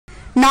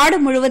நாடு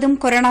முழுவதும்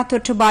கொரோனா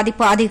தொற்று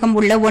பாதிப்பு அதிகம்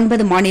உள்ள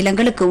 9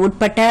 மாநிலங்களுக்கு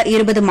உட்பட்ட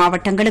 20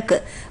 மாவட்டங்களுக்கு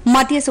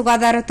மத்திய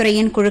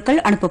சுகாதாரத்துறையின்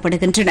குழுக்கள்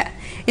அனுப்பப்படுகின்றன.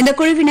 இந்த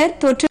குழுவினர்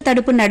தொற்று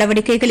தடுப்பு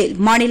நடவடிக்கைகளில்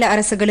மாநில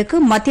அரசுகளுக்கு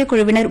மத்திய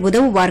குழுவினர்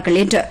உதவுவார்கள்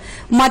என்று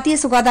மத்திய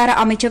சுகாதார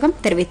அமைச்சகம்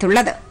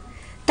தெரிவித்துள்ளது.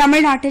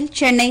 தமிழ்நாட்டில்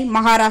சென்னை,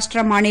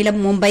 மகாராஷ்டிரா மாநிலம்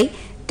மும்பை,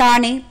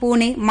 தானே,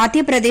 புனே,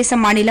 மத்திய பிரதேச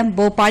மாநிலம்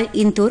போபால்,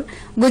 இந்தூர்,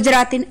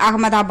 குஜராத்தின்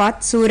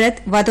அகமதாபாத், சூரத்,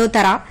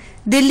 வதோதரா,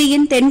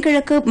 தில்லியின்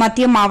தென்கிழக்கு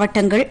மத்திய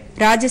மாவட்டங்கள்,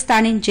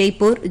 ராஜஸ்தானின்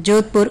ஜெய்ப்பூர்,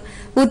 ஜோத்பூர்,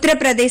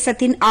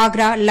 உத்தரப்பிரதேசத்தின்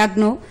ஆக்ரா,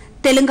 லக்னோ,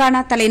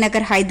 தெலுங்கானா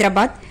தலைநகர்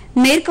ஹைதராபாத்,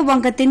 மேற்கு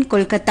வங்கத்தின்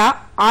கொல்கத்தா,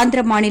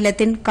 ஆந்திர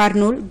மாநிலத்தின்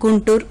கர்னூல்,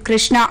 குண்டூர்,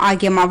 கிருஷ்ணா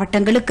ஆகிய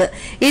மாவட்டங்களுக்கு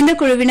இந்த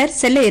குழுவினர்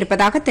செல்ல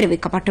இருப்பதாக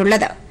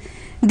தெரிவிக்கப்பட்டுள்ளது.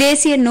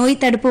 தேசிய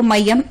நோய் தடுப்பு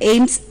மையம்,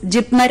 எய்ம்ஸ்,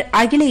 ஜிப்மர்,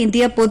 அகில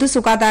இந்திய பொது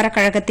சுகாதார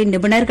கழகத்தின்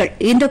நிபுணர்கள்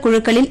இந்த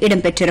குழுக்களில்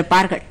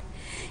இடம்பெற்றிருப்பார்கள்.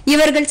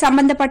 இவர்கள்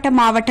சம்பந்தப்பட்ட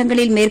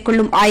மாவட்டங்களில்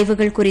மேற்கொள்ளும்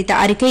ஆய்வுகள் குறித்த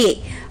அறிக்கையை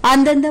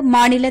அந்தந்த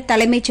மாநில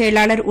தலைமைச்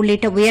செயலாளர்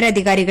உள்ளிட்ட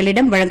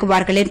உயரதிகாரிகளிடம்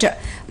வழங்குவார்கள் என்று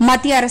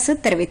மத்திய அரசு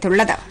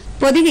தெரிவித்துள்ளது.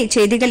 பொதிகை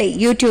செய்திகளை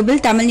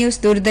யூடியூபில் தமிழ்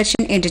நியூஸ்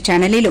தூர்தர்ஷன் என்ற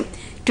சேனலிலும்,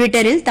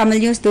 டுவிட்டரில்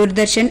Tamil news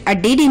Doordarshan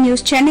 @DD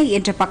News Chennai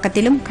என்ற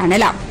பக்கத்திலும்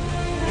காணலாம்.